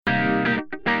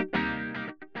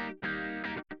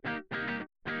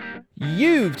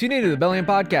You've tuned into the Bellingham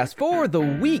Podcast for the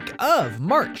week of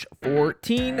March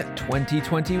 14,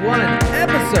 2021,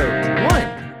 episode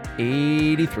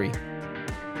 183.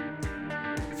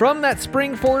 From that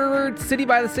spring forward city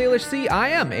by the Salish Sea, I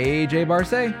am AJ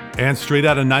Barce. And straight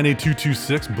out of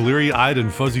 98226, bleary-eyed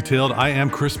and fuzzy-tailed, I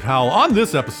am Chris Powell. On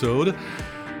this episode,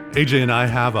 AJ and I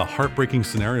have a heartbreaking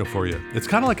scenario for you. It's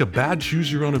kind of like a bad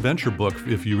choose-your-own-adventure book,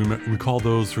 if you recall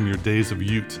those from your days of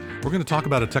Ute. We're going to talk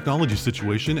about a technology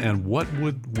situation and what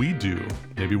would we do?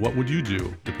 Maybe what would you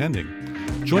do, depending.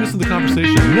 Join us in the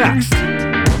conversation next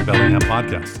on Bellingham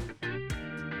Podcast.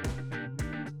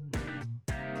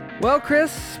 Well,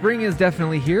 Chris, spring is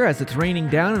definitely here as it's raining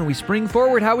down and we spring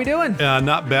forward. How we doing?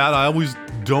 Not bad. I always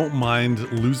don't mind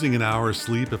losing an hour of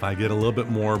sleep if I get a little bit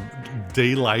more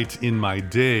daylight in my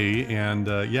day. And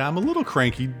I'm a little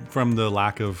cranky from the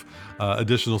lack of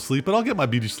additional sleep, but I'll get my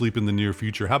beauty sleep in the near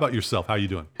future. How about yourself? How you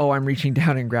doing? Oh, I'm reaching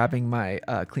down and grabbing my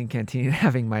Clean Canteen and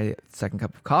having my second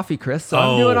cup of coffee, Chris. So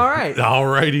I'm doing all right. All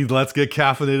righty. Let's get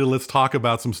caffeinated. Let's talk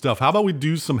about some stuff. How about we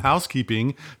do some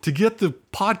housekeeping to get the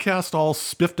podcast all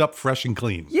spiffed up, fresh and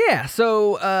clean? Yeah.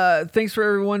 So thanks for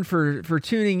everyone for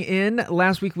tuning in.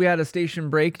 Last week we had a station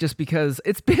break just because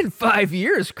it's been 5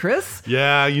 years, Chris.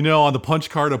 Yeah. On the Punch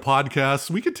Card of podcasts,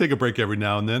 we could take a break every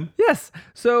now and then. Yes.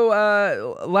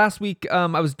 So last week I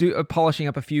was polishing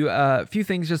up a few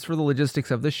things just for the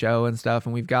logistics of the show and stuff.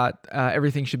 And we've got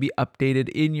everything should be updated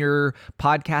in your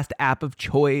podcast app of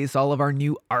choice, all of our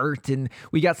new art. And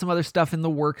we got some other stuff in the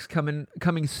works coming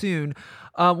soon.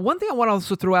 One thing I want to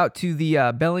also throw out to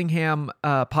the Bellingham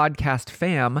podcast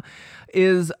fam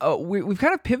is we've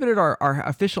kind of pivoted our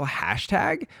official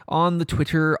hashtag on the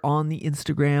Twitter, on the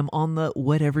Instagram, on the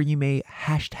whatever you may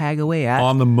hashtag away at.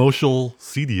 On the Moshel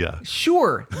Cedia.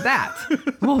 Sure, that.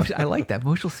 I like that.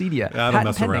 Moshel Cedia. I don't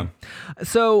mess around.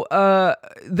 So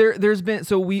there's been,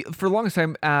 we for the longest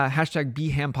time, hashtag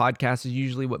BHAM podcast is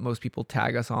usually what most people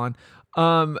tag us on.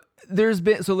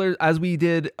 As we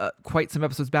did quite some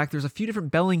episodes back, there's a few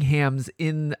different Bellinghams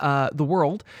in the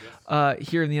world,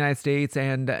 here in the United States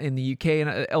and in the UK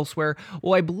and elsewhere.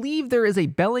 Well, I believe there is a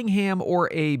Bellingham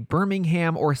or a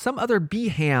Birmingham or some other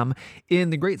BHAM in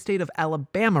the great state of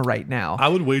Alabama right now. I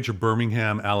would wager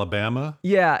Birmingham, Alabama.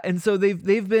 Yeah, and so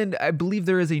they've been, I believe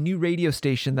there is a new radio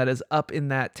station that is up in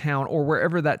that town or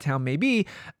wherever that town may be,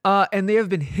 and they have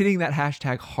been hitting that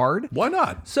hashtag hard. Why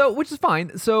not? So, which is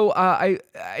fine. So I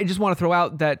just want to throw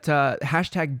out that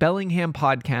hashtag Bellingham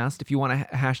Podcast if you want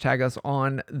to hashtag us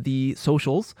on the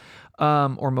socials,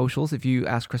 or Moshels if you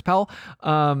ask Chris Powell.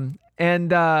 And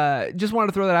just wanted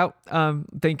to throw that out.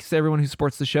 Thanks to everyone who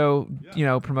supports the show,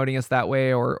 promoting us that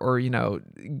way, or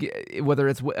whether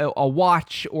it's a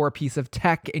watch or a piece of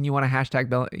tech and you want to hashtag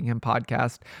Bellingham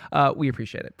Podcast, we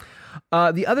appreciate it.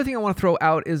 The other thing I want to throw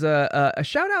out is a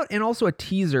shout out and also a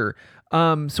teaser.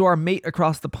 So our mate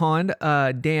across the pond,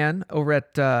 Dan, over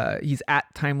at he's at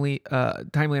timely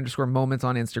 _moments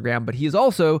on Instagram, but he is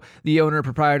also the owner,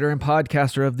 proprietor, and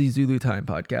podcaster of the Zulu Time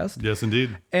podcast. Yes,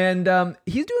 indeed. And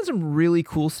he's doing some really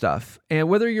cool stuff. And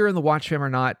whether you're in the Watch fam or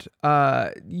not,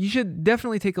 you should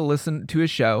definitely take a listen to his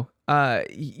show.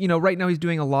 Right now he's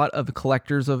doing a lot of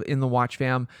collectors in the Watch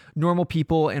fam, normal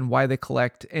people and why they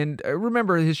collect. And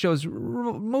remember, his show is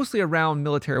mostly around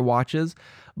military watches.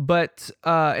 But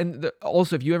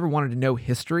also, if you ever wanted to know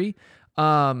history,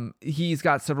 he's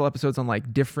got several episodes on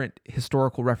like different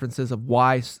historical references of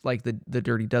why like the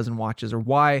Dirty Dozen watches or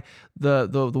why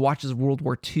the watches of World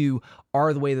War II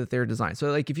are the way that they're designed. So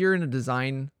like if you're in a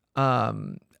design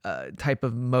type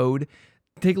of mode,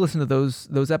 take a listen to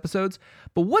those episodes.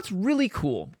 But what's really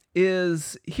cool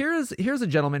is here's a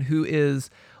gentleman who is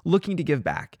looking to give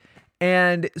back.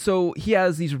 And so he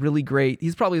has these really great,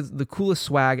 he's probably the coolest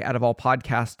swag out of all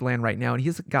podcast land right now. And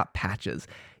he's got patches.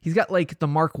 He's got like the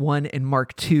Mark 1 and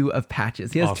Mark 2 of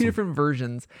patches. He has Two different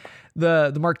versions.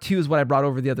 The Mark 2 is what I brought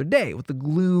over the other day with the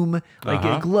gloom, like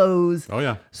it glows. Oh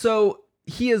yeah. So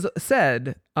he has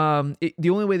said, the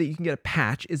only way that you can get a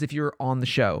patch is if you're on the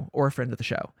show or a friend of the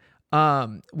show,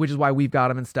 which is why we've got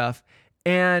him and stuff.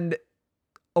 And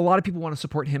a lot of people want to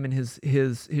support him in his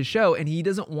show, and he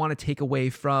doesn't want to take away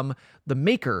from the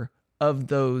maker of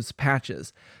those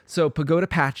patches. So Pagoda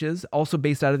Patches, also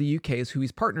based out of the UK, is who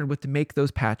he's partnered with to make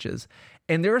those patches.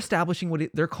 And they're establishing what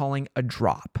they're calling a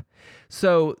drop.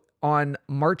 So on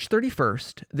March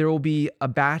 31st, there will be a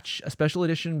special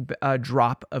edition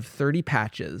drop of 30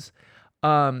 patches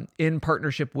in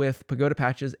partnership with Pagoda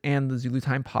Patches and the Zulu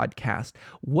Time podcast.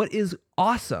 What is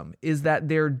awesome is that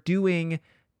they're doing...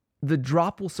 The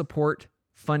drop will support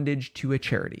fundage to a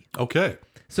charity. Okay.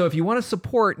 So if you want to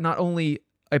support not only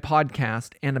a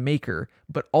podcast and a maker,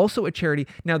 but also a charity.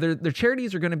 Now their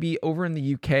charities are going to be over in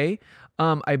the UK.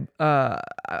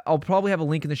 I'll probably have a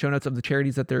link in the show notes of the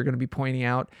charities that they're going to be pointing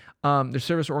out. They're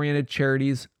service-oriented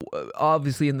charities,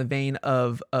 obviously in the vein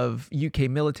of UK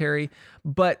military,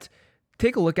 but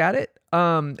take a look at it.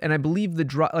 And I believe the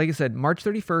drop, like I said, March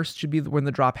 31st should be when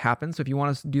the drop happens. So if you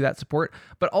want to do that support,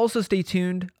 but also stay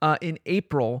tuned. In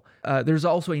April, there's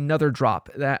also another drop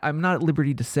that I'm not at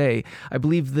liberty to say. I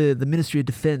believe the Ministry of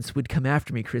Defense would come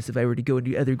after me, Chris, if I were to go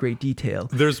into other great detail.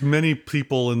 There's many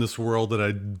people in this world that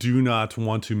I do not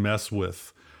want to mess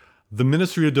with. The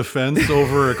Ministry of Defense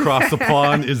over across the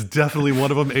pond is definitely one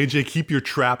of them. AJ, keep your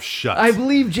trap shut. I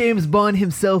believe James Bond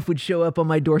himself would show up on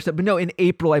my doorstep. But no, in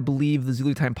April, I believe the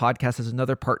Zulu Time podcast has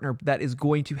another partner that is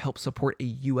going to help support a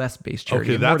U.S.-based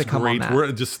charity. Okay, And more that's to come great. on that.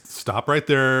 We're just stop right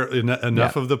there.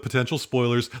 Enough of the potential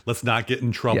spoilers. Let's not get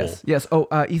in trouble. Yes. Oh,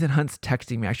 Ethan Hunt's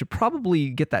texting me. I should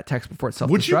probably get that text before it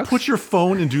self-destructs. Would you put your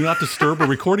phone in Do Not Disturb? We're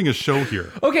recording a show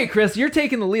here. Okay, Chris, you're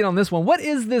taking the lead on this one. What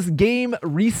is this game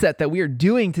reset that we are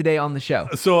doing today on the show?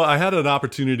 So I had an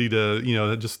opportunity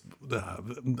to, just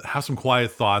have some quiet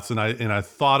thoughts, and I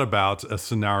thought about a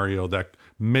scenario that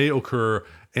may occur,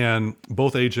 and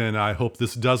both AJ and I hope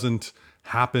this doesn't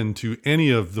happen to any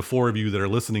of the four of you that are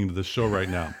listening to this show right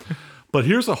now. But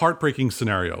here's a heartbreaking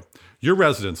scenario. Your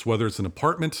residence, whether it's an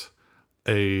apartment,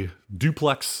 a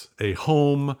duplex, a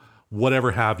home,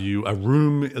 whatever have you, a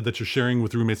room that you're sharing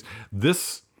with roommates,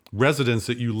 this residence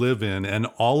that you live in and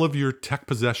all of your tech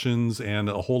possessions and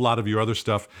a whole lot of your other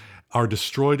stuff are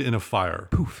destroyed in a fire.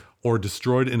 Poof. Or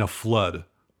destroyed in a flood.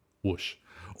 Whoosh.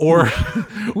 Or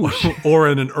or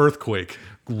in an earthquake.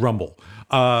 Rumble.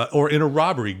 Or in a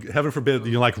robbery, heaven forbid,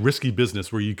 like risky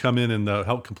business where you come in and the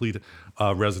complete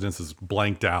residence is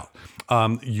blanked out.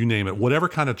 You name it. Whatever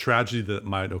kind of tragedy that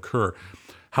might occur.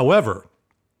 However,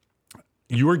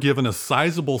 you are given a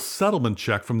sizable settlement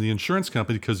check from the insurance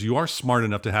company because you are smart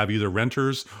enough to have either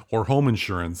renters or home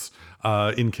insurance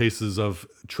in cases of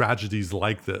tragedies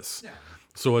like this. Yeah.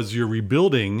 So as you're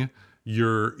rebuilding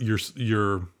your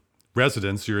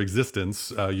residence, your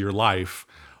existence, your life,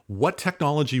 what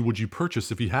technology would you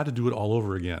purchase if you had to do it all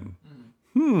over again?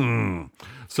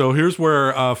 So here's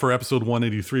where for episode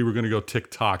 183 we're going to go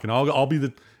TikTok, and I'll be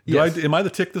the. Yes. Am I the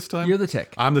tick this time? You're the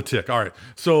tick. I'm the tick. All right.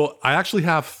 So I actually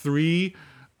have three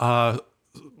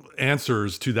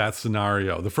answers to that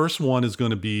scenario. The first one is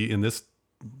going to be in this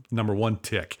number one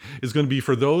tick is going to be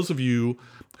for those of you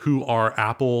who are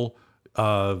Apple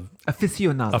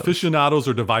aficionados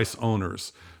or device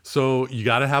owners. So you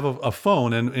got to have a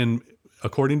phone, and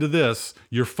according to this,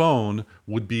 your phone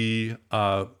would be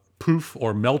poof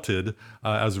or melted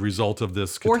as a result of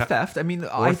this or theft. I mean,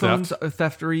 iPhone's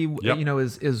theftery, yep.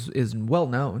 is well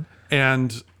known.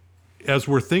 And as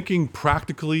we're thinking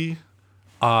practically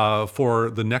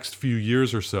for the next few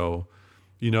years or so,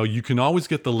 you can always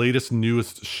get the latest,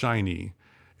 newest shiny.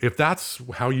 If that's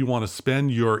how you want to spend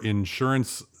your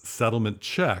insurance settlement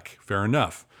check, fair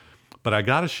enough. But I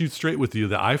got to shoot straight with you.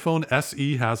 The iPhone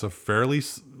SE has a fairly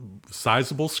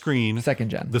sizable screen. The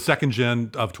second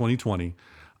gen of 2020.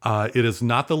 It is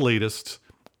not the latest.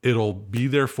 It'll be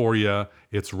there for you.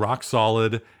 It's rock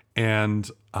solid, and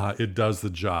it does the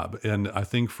job. And I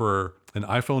think for an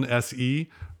iPhone SE,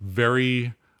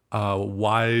 very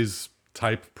wise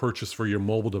type purchase for your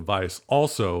mobile device.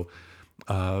 Also,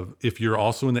 if you're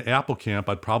also in the Apple camp,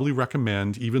 I'd probably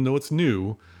recommend, even though it's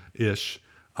new-ish,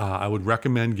 I would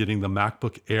recommend getting the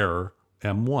MacBook Air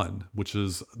M1, which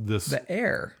is this... The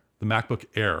Air? The MacBook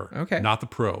Air. Okay. Not the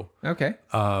Pro. Okay.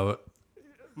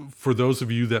 For those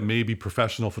of you that may be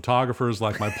professional photographers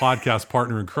like my podcast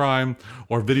partner in crime,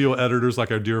 or video editors like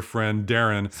our dear friend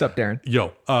Darren. What's up, Darren?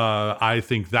 I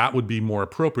think that would be more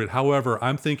appropriate. However,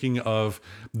 I'm thinking of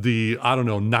the,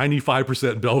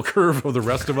 95% bell curve of the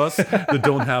rest of us that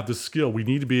don't have the skill. We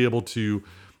need to be able to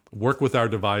work with our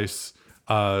device,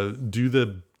 do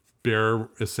the bare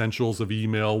essentials of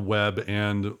email, web,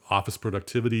 and office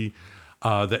productivity.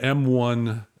 The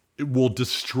M1 will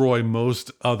destroy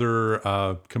most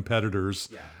other competitors.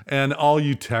 Yeah. And all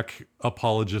you tech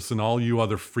apologists and all you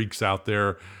other freaks out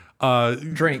there,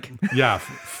 drink. Yeah,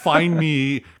 find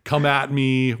me, come at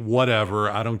me, whatever.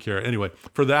 I don't care. Anyway,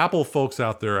 for the Apple folks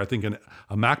out there, I think a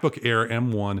MacBook Air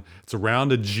M1, it's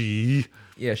around a G.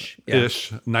 Ish,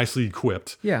 nicely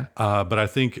equipped. Yeah. But I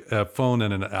think a phone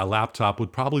and a laptop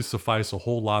would probably suffice a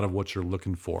whole lot of what you're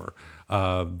looking for.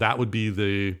 That would be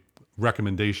the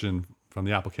recommendation from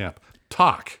the Apple camp.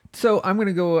 Talk. So I'm going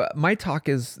to go, my talk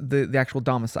is the actual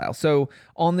domicile. So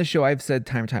on the show, I've said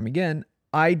time and time again,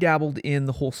 I dabbled in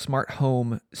the whole smart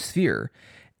home sphere.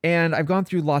 And I've gone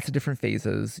through lots of different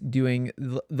phases doing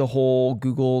the whole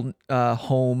Google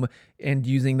Home and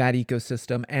using that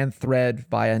ecosystem and Thread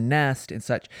via Nest and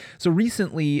such. So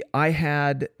recently I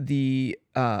had the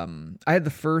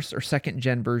first or second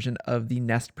gen version of the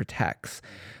Nest Protects.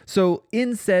 So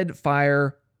in said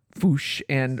Fire, Foosh,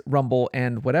 and Rumble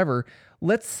and whatever,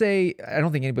 let's say, I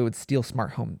don't think anybody would steal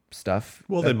smart home stuff.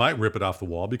 Well, they might rip it off the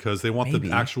wall because they want Maybe.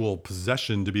 the actual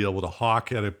possession to be able to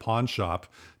hawk at a pawn shop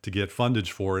to get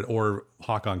fundage for it, or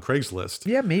hawk on Craigslist.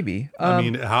 Yeah, maybe. I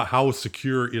mean, how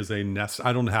secure is a Nest?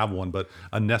 I don't have one, but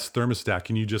a Nest thermostat,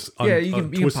 can you just You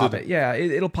can twist pop it. Yeah,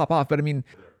 it'll pop off. But I mean,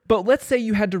 but let's say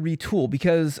you had to retool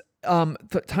because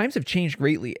times have changed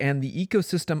greatly, and the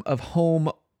ecosystem of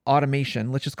home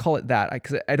automation, let's just call it that,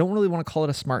 because I don't really want to call it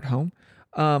a smart home,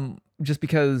 just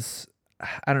because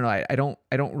I don't know,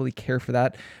 I don't really care for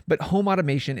that. But home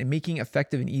automation and making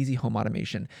effective and easy home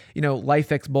automation,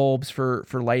 LifeX bulbs for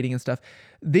lighting and stuff,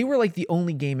 they were like the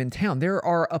only game in town. There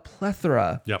are a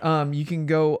plethora. Yep. You can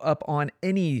go up on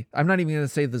any, I'm not even going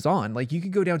to say the Zon, like you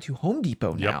could go down to Home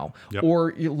Depot now, Yep.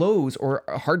 or Lowe's, or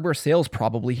Hardware Sales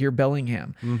probably here,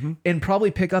 Bellingham, and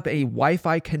probably pick up a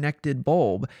Wi-Fi connected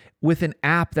bulb with an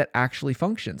app that actually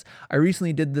functions. I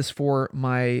recently did this for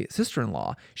my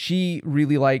sister-in-law. She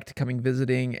really liked coming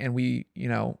visiting, and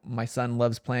my son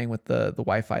loves playing with the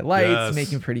Wi-Fi lights, Yes.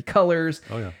 making pretty colors.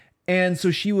 Oh yeah. And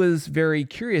so she was very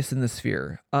curious in the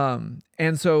sphere.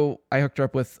 And so I hooked her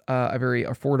up with a very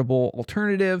affordable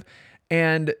alternative.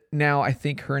 And now I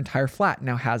think her entire flat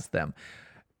now has them.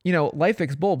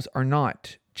 LifeX bulbs are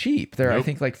not cheap. They're, I Nope.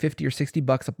 think, like $50 or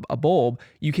 $60 a bulb.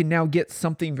 You can now get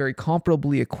something very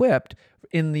comparably equipped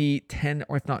in the $10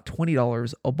 or if not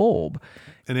 $20 a bulb.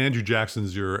 And Andrew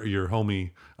Jackson's your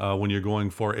homie when you're going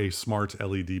for a smart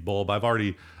LED bulb. I've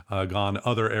already gone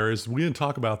other areas. We didn't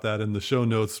talk about that in the show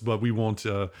notes, but we won't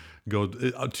go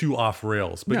too off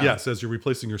rails. But No. yes, as you're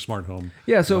replacing your smart home.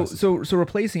 Yeah, so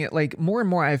replacing it, like more and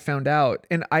more I've found out,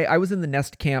 and I was in the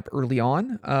Nest camp early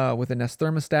on with a Nest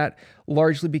thermostat,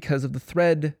 largely because of the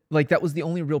Thread. Like that was the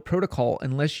only real protocol,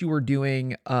 unless you were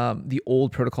doing the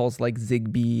old protocols like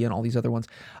Zigbee and all these other ones.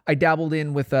 I dabbled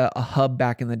in with a hub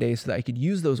back in the day so that I could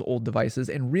use those old devices,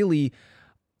 and really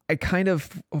I kind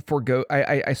of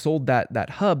I sold that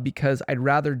hub because I'd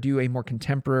rather do a more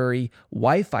contemporary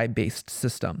Wi-Fi based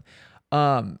system.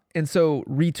 And so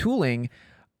retooling,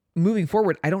 moving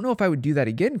forward, I don't know if I would do that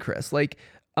again, Chris. Like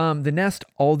the Nest,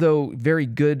 although very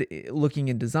good looking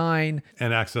in design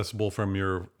And accessible from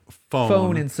your phone.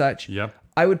 phone and such, Yep.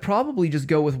 I would probably just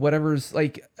go with whatever's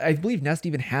like, I believe Nest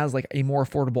even has like a more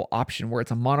affordable option where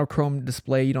it's a monochrome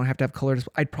display. You don't have to have color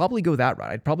display. I'd probably go that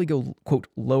route. I'd probably go, quote,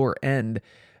 lower end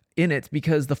in it,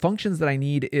 because the functions that I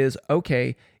need is,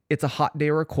 okay, it's a hot day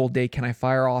or a cold day. Can I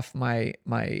fire off my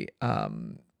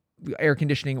air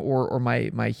conditioning or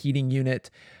my heating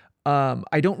unit?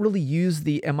 I don't really use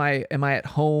the am I at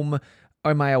home,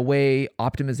 am I away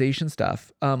optimization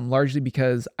stuff, largely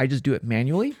because I just do it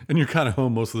manually. And you're kind of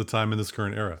home most of the time in this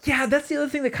current era. Yeah, that's the other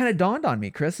thing that kind of dawned on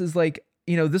me, Chris, is like,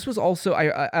 this was also,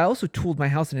 I also tooled my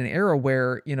house in an era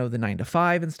where, the 9 to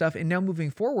 5 and stuff. And now moving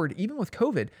forward, even with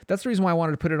COVID, that's the reason why I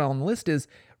wanted to put it on the list, is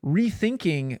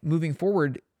rethinking moving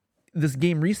forward this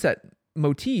game reset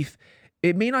motif.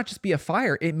 It may not just be a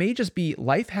fire. It may just be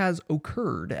life has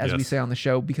occurred, as we Yes. say on the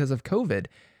show, because of COVID.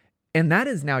 And that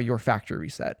is now your factory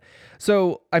reset.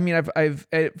 So, I mean, I've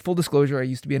full disclosure, I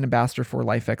used to be an ambassador for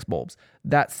LifeX bulbs.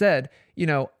 That said,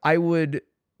 I would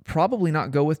probably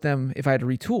not go with them if I had to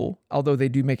retool, although they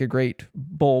do make a great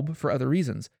bulb for other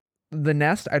reasons. The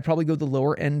Nest, I'd probably go the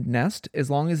lower end Nest, as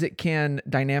long as it can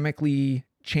dynamically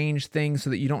change things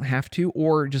so that you don't have to,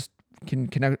 or just can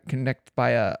connect by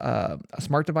a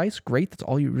smart device. Great, that's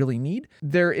all you really need.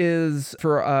 There is,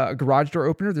 for a garage door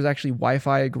opener, there's actually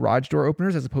Wi-Fi garage door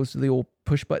openers as opposed to the old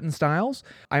push button styles.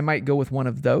 I might go with one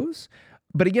of those.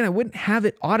 But again, I wouldn't have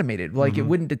it automated. Like it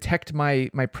wouldn't detect my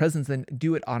presence and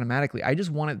do it automatically. I just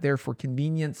want it there for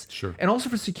convenience. Sure. And also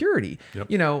for security.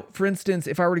 Yep. For instance,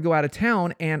 if I were to go out of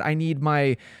town and I need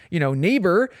my,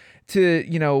 neighbor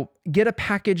to, get a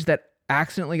package that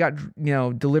accidentally got,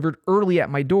 delivered early at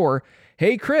my door.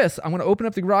 Hey, Chris, I'm going to open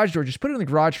up the garage door. Just put it in the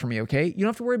garage for me, okay? You don't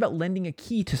have to worry about lending a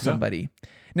key to somebody.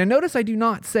 Now, notice I do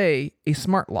not say a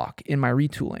smart lock in my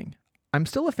retooling. I'm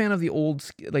still a fan of the old,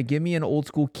 like, give me an old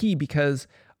school key, because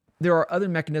there are other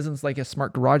mechanisms like a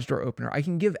smart garage door opener. I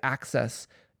can give access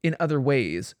in other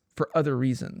ways for other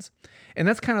reasons. And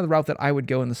that's kind of the route that I would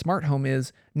go in the smart home,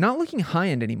 is not looking high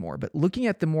end anymore, but looking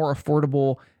at the more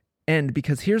affordable end.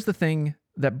 Because here's the thing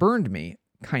that burned me,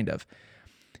 kind of,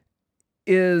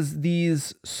 is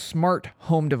these smart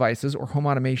home devices or home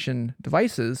automation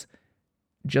devices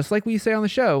just like we say on the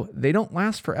show, they don't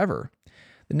last forever.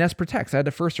 The Nest Protects. I had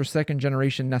the first or second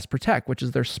generation Nest Protect, which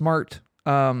is their smart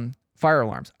fire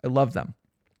alarms. I love them.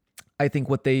 I think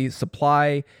what they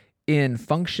supply in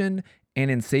function and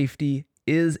in safety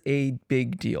is a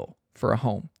big deal for a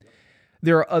home.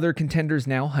 There are other contenders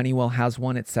now. Honeywell has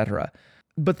one, etc.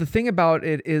 But the thing about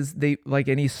it is they, like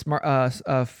any smart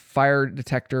fire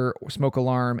detector, smoke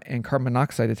alarm, and carbon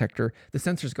monoxide detector, the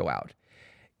sensors go out.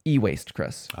 E-waste,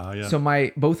 Chris. Yeah. So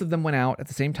both of them went out at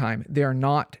the same time. They are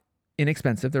not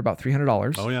inexpensive. They're about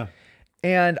 $300. Oh, yeah.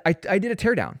 And I did a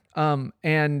teardown.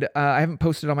 And I haven't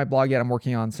posted on my blog yet. I'm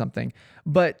working on something.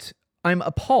 But I'm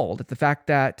appalled at the fact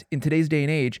that in today's day and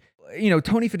age,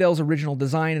 Tony Fadell's original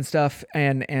design and stuff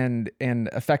and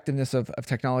effectiveness of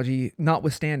technology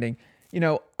notwithstanding,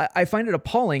 I find it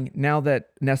appalling now that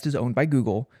Nest is owned by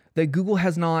Google, that Google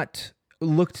has not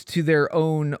looked to their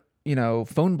own,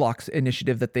 phone blocks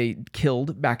initiative that they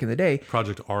killed back in the day.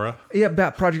 Project Aura. Yeah,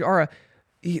 Project Aura.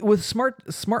 With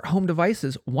smart home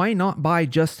devices, why not buy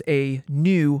just a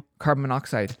new carbon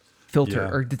monoxide filter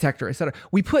or detector, etc.?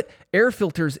 We put air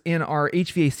filters in our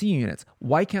HVAC units.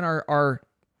 Why can't our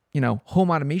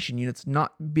home automation units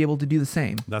not be able to do the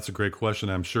same? That's a great question.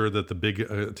 I'm sure that the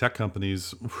big tech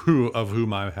companies, of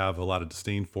whom I have a lot of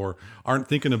disdain for, aren't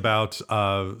thinking about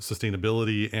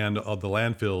sustainability and the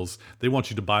landfills. They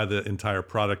want you to buy the entire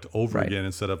product over again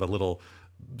instead of a little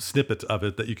snippet of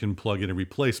it that you can plug in and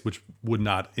replace, which would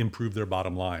not improve their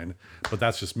bottom line. But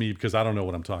that's just me because I don't know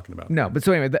what I'm talking about. No, but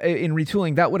so anyway, in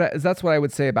retooling, that's what I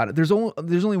would say about it. There's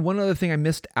only one other thing I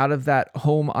missed out of that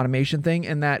home automation thing,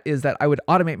 and that is that I would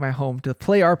automate my home to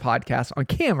play our podcast on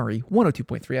KMRE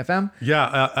 102.3 FM.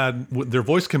 Yeah, they're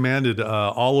voice commanded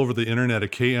all over the internet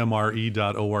at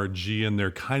kmre.org, and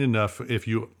they're kind enough, if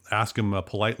you ask them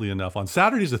politely enough, on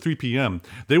Saturdays at 3 p.m.,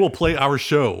 they will play our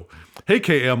show. Hey,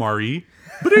 KMRE.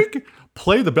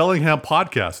 Play the Bellingham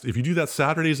podcast. If you do that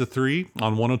Saturdays at 3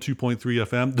 on 102.3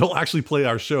 FM, they'll actually play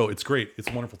our show. It's great. It's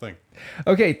a wonderful thing.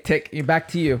 Okay, Tick, back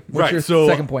to you. What's your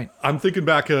second point? I'm thinking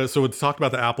back. So it's talked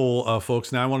about the Apple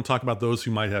folks. Now I want to talk about those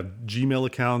who might have Gmail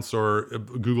accounts or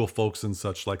Google folks and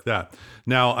such like that.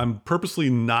 Now, I'm purposely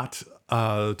not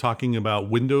talking about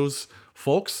Windows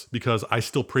folks, because I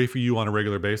still pray for you on a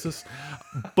regular basis.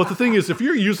 But the thing is, if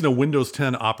you're using a Windows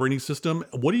 10 operating system,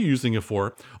 what are you using it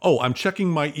for? Oh, I'm checking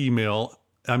my email.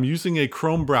 I'm using a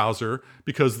Chrome browser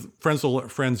because friends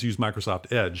use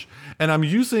Microsoft Edge. And I'm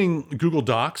using Google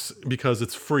Docs because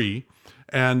it's free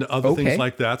and other things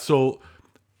like that. So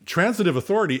transitive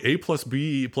authority, A plus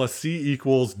B plus C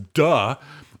equals duh.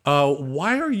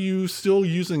 Why are you still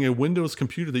using a Windows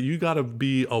computer that you got to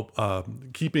be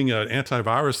keeping an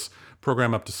antivirus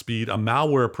program up to speed, a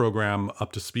malware program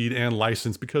up to speed and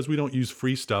licensed, because we don't use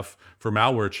free stuff for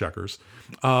malware checkers?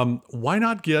 Why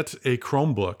not get a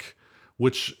Chromebook,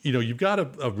 which, you've got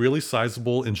a really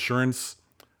sizable insurance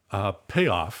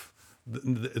payoff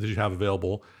that you have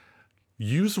available.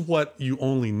 Use what you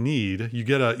only need. You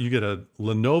get a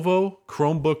Lenovo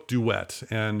Chromebook Duet,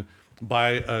 and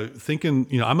by thinking,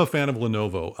 I'm a fan of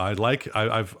Lenovo.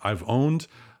 I've owned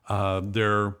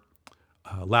their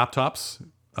laptops.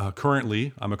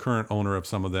 Currently, I'm a current owner of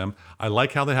some of them. I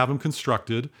like how they have them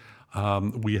constructed.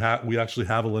 We actually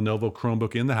have a Lenovo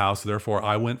Chromebook in the house, therefore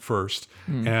I went first.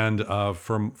 And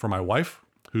for my wife,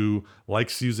 who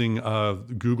likes using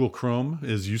Google Chrome,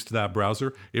 is used to that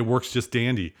browser, it works just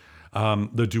dandy.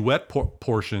 The Duet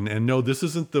portion, and no, this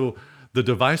isn't the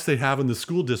device they have in the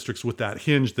school districts with that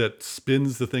hinge that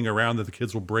spins the thing around that the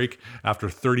kids will break after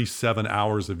 37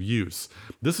 hours of use.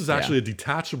 This is actually a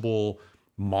detachable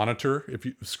monitor,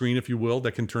 screen, if you will,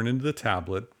 that can turn into the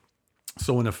tablet.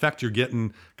 So in effect, you're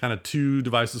getting kind of two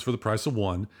devices for the price of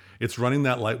one. It's running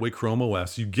that lightweight Chrome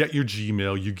OS. You get your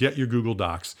Gmail, you get your Google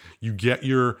Docs, you get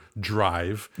your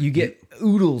Drive. You get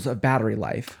oodles of battery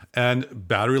life. And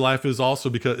battery life is also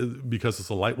because it's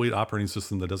a lightweight operating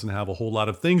system that doesn't have a whole lot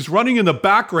of things running in the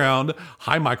background.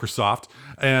 Hi, Microsoft.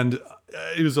 And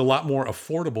it is a lot more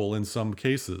affordable in some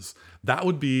cases. That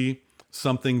would be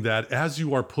something that, as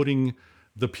you are putting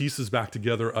the pieces back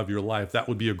together of your life, that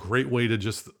would be a great way to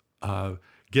just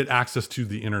get access to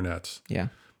the internet. Yeah.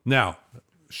 Now,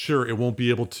 sure, it won't be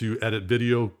able to edit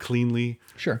video cleanly.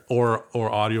 Sure. Or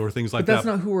audio or things like that. But that's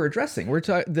not who we're addressing. We're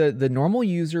talking the normal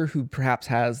user who perhaps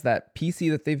has that PC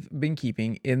that they've been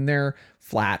keeping in their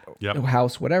flat,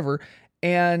 house, whatever,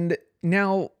 and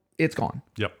now it's gone.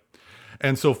 Yep.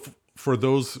 And so for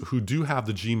those who do have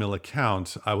the Gmail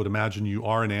account, I would imagine you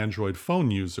are an Android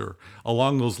phone user.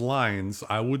 Along those lines,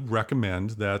 I would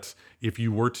recommend that if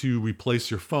you were to replace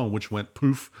your phone, which went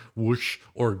poof, whoosh,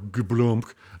 or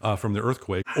geblump from the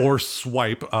earthquake, or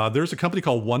swipe, there's a company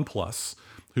called OnePlus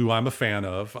who I'm a fan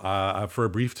of. For a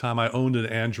brief time, I owned an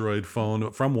Android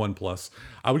phone from OnePlus.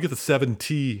 I would get the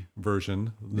 7T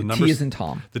version. The T is in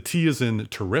Tom. The T is in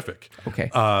terrific. Okay.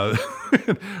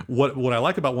 What I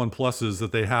like about OnePlus is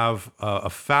that they have a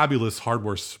fabulous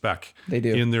hardware spec They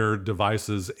do. in their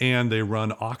devices, and they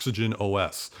run Oxygen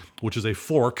OS, which is a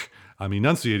fork. I'm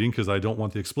enunciating because I don't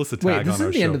want the explicit tag Wait, on this our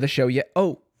isn't the show. end of the show yet.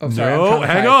 Oh, sorry. No,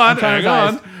 hang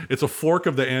I'm on. It's a fork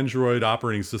of the Android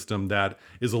operating system that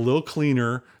is a little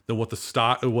cleaner than what the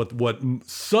stock, what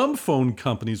some phone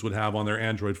companies would have on their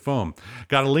Android phone.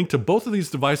 Got a link to both of these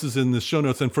devices in the show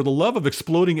notes. And for the love of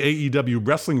exploding AEW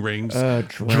wrestling rings,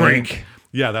 drink.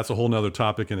 Yeah, that's a whole nother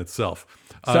topic in itself.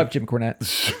 Sup, Jim Cornette?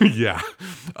 Yeah.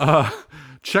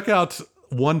 Check out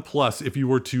OnePlus if you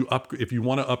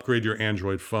want to upgrade your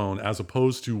Android phone, as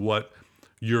opposed to what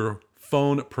your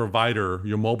phone provider,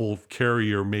 your mobile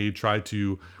carrier, may try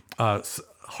to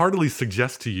heartily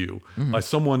suggest to you by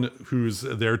someone who's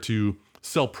there to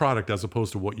sell product as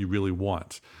opposed to what you really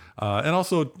want. And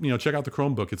also, check out the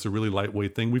Chromebook. It's a really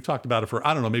lightweight thing. We've talked about it for,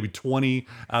 I don't know, maybe 20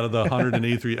 out of the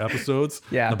 183 episodes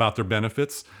about their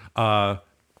benefits.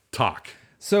 Talk.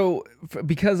 So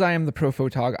because I am the pro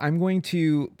photog, I'm going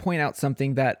to point out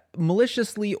something that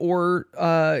maliciously or,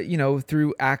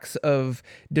 through acts of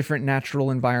different natural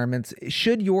environments,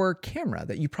 should your camera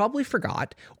that you probably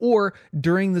forgot, or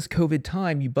during this COVID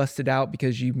time, you busted out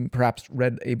because you perhaps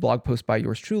read a blog post by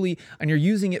yours truly, and you're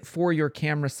using it for your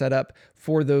camera setup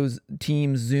for those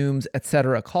Teams, Zooms,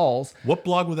 etc. calls. What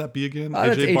blog would that be again?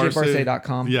 That's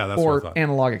ajbarce.com. Yeah, that's or what I thought.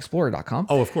 analogexplorer.com.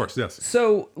 Oh, of course, yes.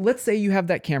 So let's say you have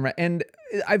that camera, and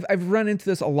I've run into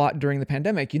this a lot during the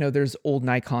pandemic. There's old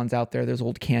Nikons out there, there's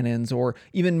old Canons, or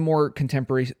even more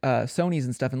contemporary Sonys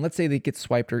and stuff. And let's say they get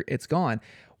swiped or it's gone.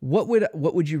 What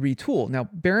would you retool? Now,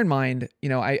 bear in mind,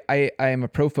 I am a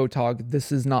pro photog.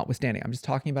 This is notwithstanding. I'm just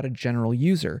talking about a general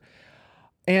user.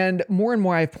 And more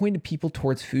I've pointed people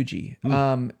towards Fuji.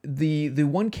 The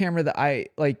one camera that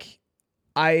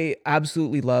I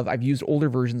absolutely love. I've used older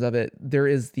versions of it. There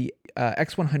is the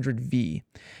X100V.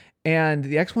 And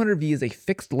the X100V is a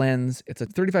fixed lens. It's a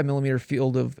 35 millimeter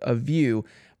field of view,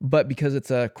 but because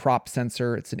it's a crop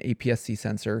sensor, it's an APS-C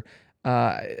sensor.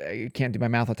 I can't do my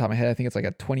math off the top of my head. I think it's like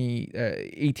a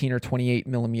 18 or 28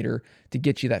 millimeter to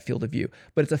get you that field of view.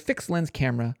 But it's a fixed lens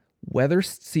camera, weather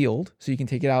sealed, so you can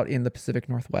take it out in the Pacific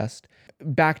Northwest,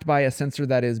 backed by a sensor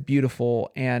that is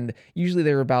beautiful. And usually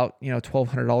they're about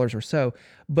 $1,200 or so.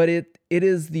 But it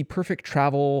is the perfect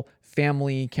travel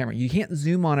family camera. You can't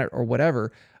zoom on it or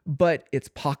whatever, but it's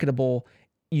pocketable.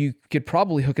 You could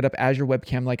probably hook it up as your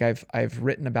webcam, like I've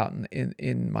written about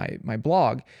in my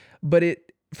blog. But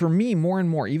for me, more and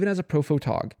more, even as a pro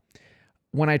photog,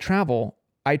 when I travel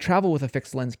with a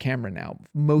fixed lens camera now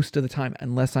most of the time,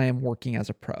 unless I am working as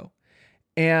a pro.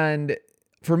 And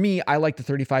for me, I like the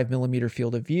 35 millimeter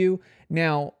field of view.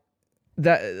 Now,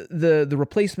 that the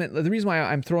replacement, the reason why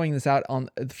I'm throwing this out on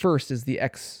first is the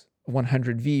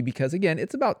X100V, because again,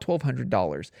 it's about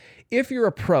 $1,200. If you're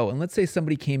a pro, and let's say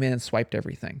somebody came in and swiped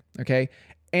everything, okay?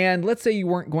 And let's say you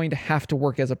weren't going to have to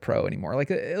work as a pro anymore. Like,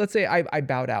 let's say I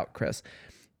bowed out, Chris.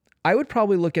 I would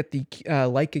probably look at the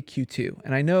Leica Q2.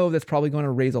 And I know that's probably going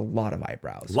to raise a lot of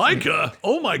eyebrows. Leica?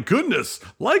 Oh my goodness.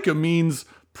 Leica means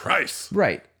price.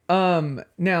 Right.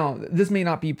 Now, this may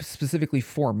not be specifically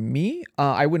for me.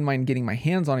 I wouldn't mind getting my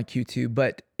hands on a Q2,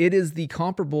 but it is the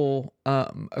comparable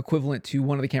equivalent to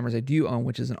one of the cameras I do own,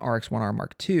 which is an RX1R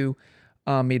Mark II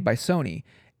made by Sony.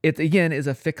 It, again, is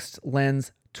a fixed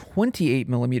lens 28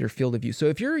 millimeter field of view. So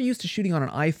if you're used to shooting on an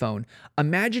iPhone,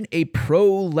 imagine a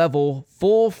pro level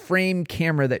full frame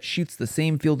camera that shoots the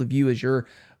same field of view as your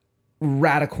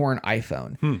Radicorn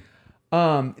iPhone.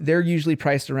 They're usually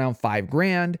priced around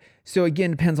 $5,000. So again,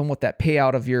 depends on what that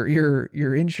payout of your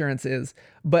insurance is.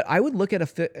 But I would look at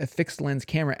a fixed lens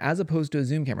camera as opposed to a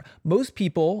zoom camera. Most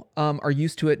people are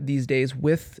used to it these days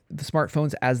with the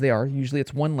smartphones as they are. Usually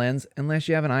it's one lens, unless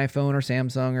you have an iPhone or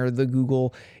Samsung or the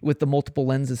Google with the multiple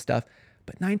lenses stuff.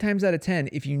 But 9 times out of 10,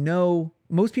 if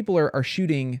most people are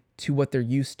shooting to what they're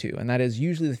used to, and that is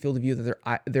usually the field of view that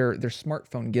their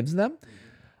smartphone gives them.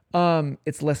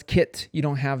 It's less kit. You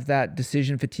don't have that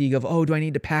decision fatigue of, do I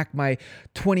need to pack my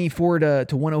 24 to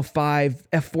 105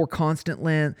 f4 constant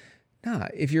lens? Nah,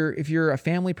 if you're a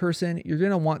family person, you're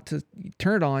going to want to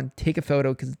turn it on, take a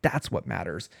photo, because that's what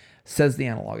matters, says the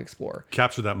Analog Explorer.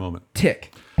 Capture that moment.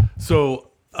 Tick. So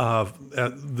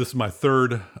This is my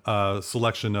third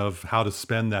selection of how to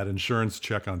spend that insurance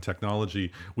check on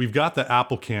technology. We've got the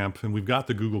Apple camp and we've got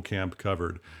the Google camp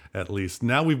covered, at least.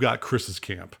 Now we've got Chris's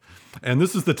camp. And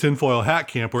this is the tinfoil hat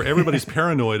camp where everybody's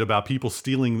paranoid about people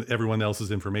stealing everyone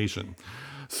else's information.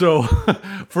 So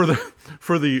for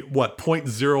the what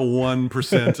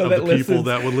 0.01% of the people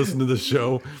that would listen to this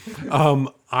show,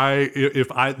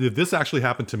 if this actually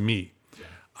happened to me,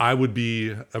 I would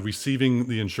be receiving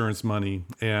the insurance money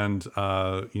and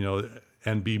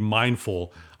and be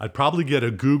mindful. I'd probably get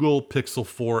a Google Pixel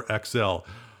 4 XL.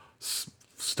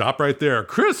 Stop right there.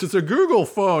 Chris, it's a Google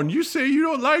phone. You say you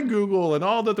don't like Google and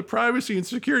all the privacy and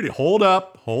security. Hold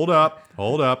up. Hold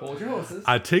your horses.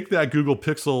 I take that Google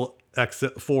Pixel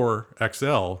 4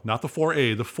 XL, not the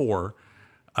 4A, the 4,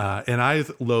 and I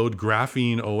load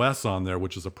Graphene OS on there,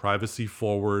 which is a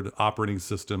privacy-forward operating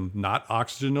system, not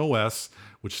Oxygen OS,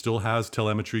 which still has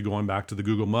telemetry going back to the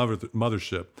Google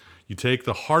mothership. You take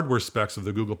the hardware specs of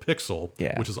the Google Pixel,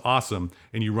 which is awesome,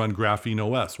 and you run Graphene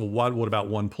OS. Well, what about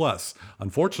OnePlus?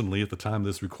 Unfortunately, at the time of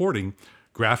this recording,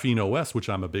 Graphene OS, which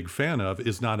I'm a big fan of,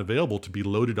 is not available to be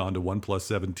loaded onto OnePlus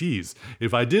 7Ts.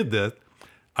 If I did that,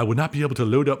 I would not be able to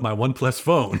load up my OnePlus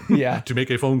phone to make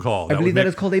a phone call. I believe that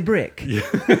is called a brick. Yeah.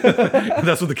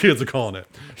 That's what the kids are calling it.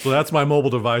 So that's my mobile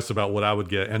device about what I would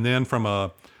get. And then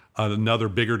from another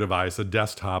bigger device, a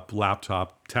desktop,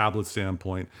 laptop, tablet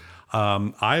standpoint,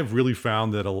 I've really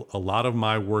found that a lot of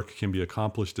my work can be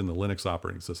accomplished in the Linux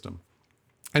operating system.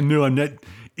 And no, I'm not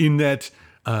in that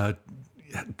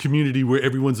community where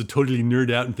everyone's a totally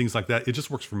nerd out and things like that. It just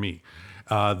works for me.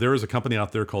 There is a company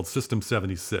out there called System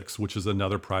 76, which is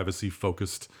another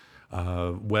privacy-focused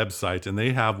website, and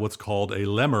they have what's called a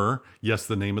Lemur, yes,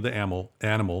 the name of the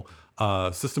animal,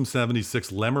 System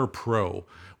 76 Lemur Pro,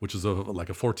 which is like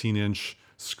a 14-inch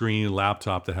screen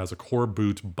laptop that has a core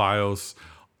boot, BIOS,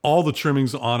 all the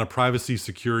trimmings on a privacy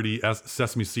security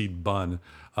sesame seed bun.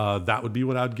 That would be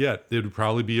what I'd get. It would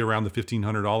probably be around the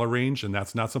 $1,500 range, and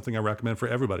that's not something I recommend for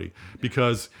everybody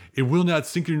because it will not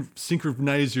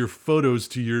synchronize your photos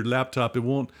to your laptop. It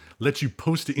won't let you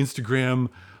post to Instagram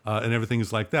and everything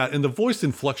is like that. And the voice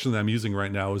inflection that I'm using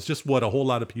right now is just what a whole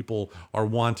lot of people are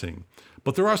wanting.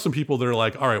 But there are some people that are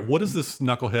like, all right, what does this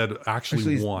knucklehead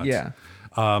actually want? Yeah.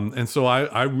 And so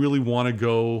I really want to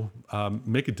go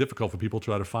make it difficult for people to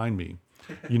try to find me.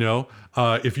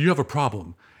 If you have a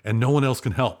problem and no one else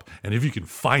can help, and if you can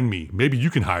find me, maybe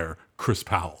you can hire Chris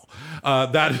Powell.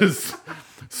 That is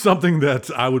something that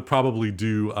I would probably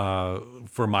do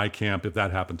for my camp if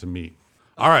that happened to me.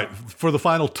 All right, for the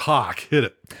final talk, hit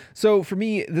it. So for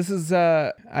me, this is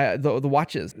the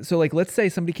watches. So like, let's say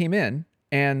somebody came in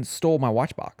and stole my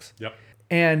watch box. Yep.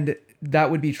 And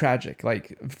that would be tragic,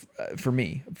 like for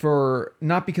me, for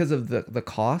not because of the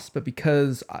cost, but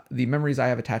because the memories I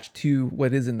have attached to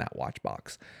what is in that watch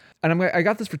box. And I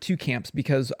got this for two camps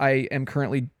because I am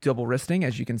currently double wristing,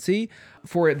 as you can see,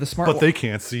 for the smart. But they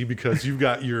can't see because you've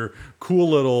got your cool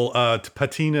little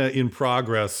patina in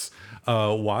progress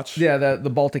watch. Yeah, the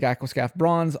Baltic Aquascaph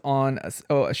Bronze on.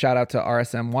 A shout out to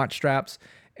RSM watch straps.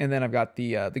 And then I've got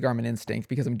the Garmin Instinct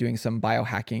because I'm doing some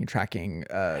biohacking tracking.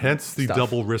 Hence the stuff.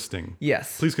 double wristing.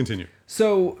 Yes. Please continue.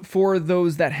 So for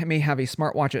those that may have a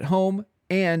smartwatch at home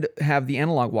and have the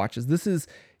analog watches, this is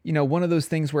one of those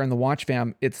things where in the watch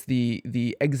fam, it's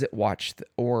the exit watch,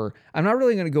 or I'm not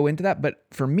really going to go into that. But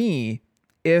for me,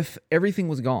 if everything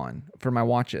was gone for my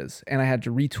watches and I had to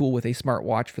retool with a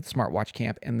smartwatch for the smartwatch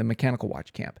camp and the mechanical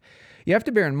watch camp, you have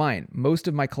to bear in mind most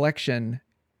of my collection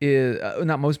is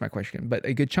not most of my collection, but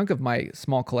a good chunk of my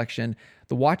small collection,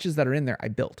 the watches that are in there, I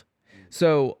built.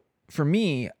 So for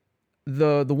me,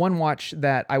 the one watch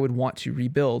that I would want to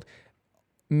rebuild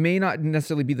may not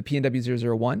necessarily be the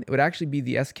PNW 001. It would actually be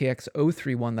the SKX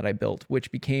 031 that I built,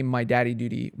 which became my daddy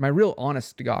duty, my real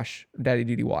honest to gosh daddy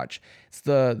duty watch. It's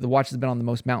the watch that's been on the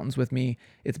most mountains with me.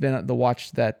 It's been the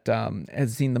watch that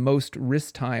has seen the most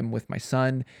wrist time with my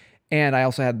son. And I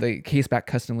also had the case back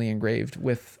customly engraved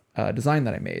with design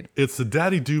that I made. It's a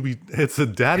daddy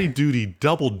duty,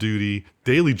 double duty,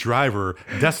 daily driver,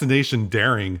 destination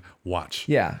daring watch.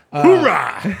 Yeah.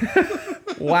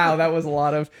 Hoorah! Wow, that was a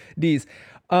lot of D's.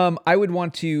 I would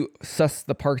want to suss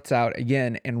the parts out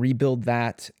again and rebuild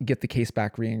that, get the case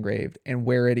back re-engraved and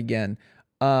wear it again.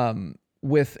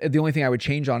 With the only thing I would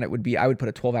change on it would be I would put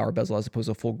a 12-hour bezel as opposed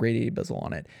to a full grade 80 bezel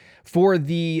on it. For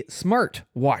the smart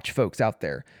watch folks out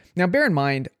there. Now, bear in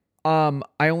mind, I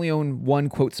only own one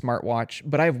quote smartwatch,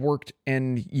 but I've worked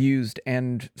and used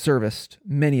and serviced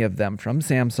many of them from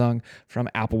Samsung, from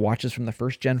Apple Watches from the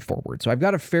first gen forward. So I've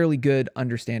got a fairly good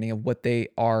understanding of what they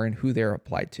are and who they're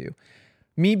applied to.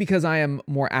 Me, because I am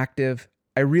more active,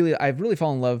 I've really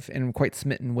fallen in love and am quite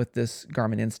smitten with this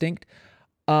Garmin Instinct.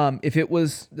 If it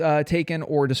was taken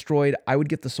or destroyed, I would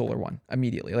get the solar one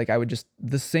immediately. Like I would just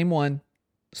the same one,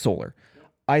 solar.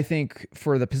 I think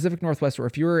for the Pacific Northwest, or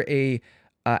if you're a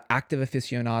active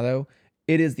aficionado,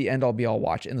 it is the end all be all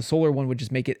watch. And the solar one would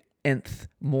just make it nth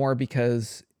more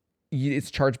because it's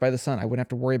charged by the sun. I wouldn't have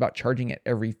to worry about charging it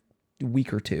every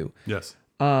week or two. Yes.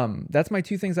 That's my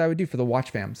two things I would do for the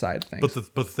watch fam side of things.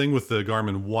 But the thing with the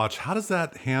Garmin watch, how does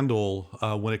that handle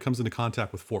when it comes into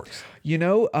contact with forks? It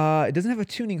doesn't have a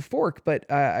tuning fork, but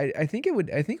I think it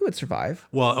would survive.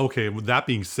 Well, okay. With that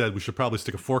being said, we should probably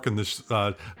stick a fork in this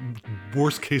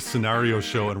worst case scenario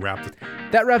show and wrap it.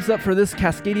 That wraps up for this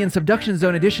Cascadian Subduction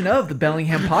Zone edition of the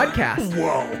Bellingham Podcast.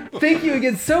 Whoa. Thank you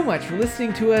again so much for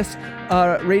listening to us,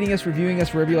 rating us, reviewing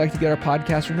us wherever you like to get our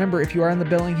podcast. Remember, if you are in the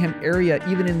Bellingham area,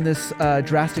 even in this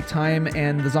drastic time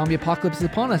and the zombie apocalypse is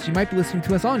upon us, you might be listening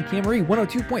to us on Camry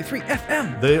 102.3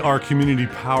 FM. They are community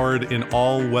powered in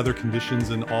all weather conditions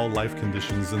and all life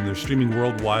conditions, and they're streaming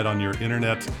worldwide on your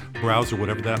internet browser,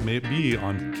 whatever that may be,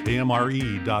 on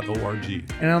kmre.org.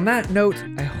 And on that note,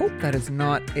 I hope that is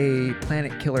not a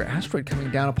planet killer asteroid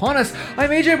coming down upon us. I'm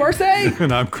AJ Marseille.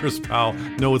 And I'm Chris Powell.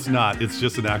 No, it's not. It's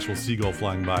just an actual seagull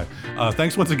flying by.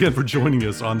 Thanks once again for joining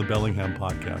us on the Bellingham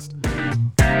Podcast.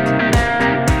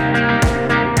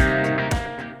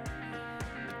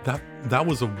 That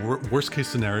was a worst case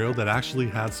scenario that actually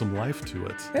had some life to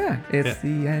it. Yeah, it's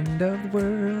the end of the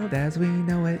world as we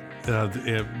know it.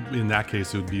 In that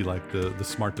case, it would be like the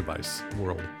smart device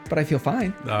world. But I feel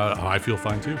fine. I feel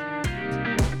fine too.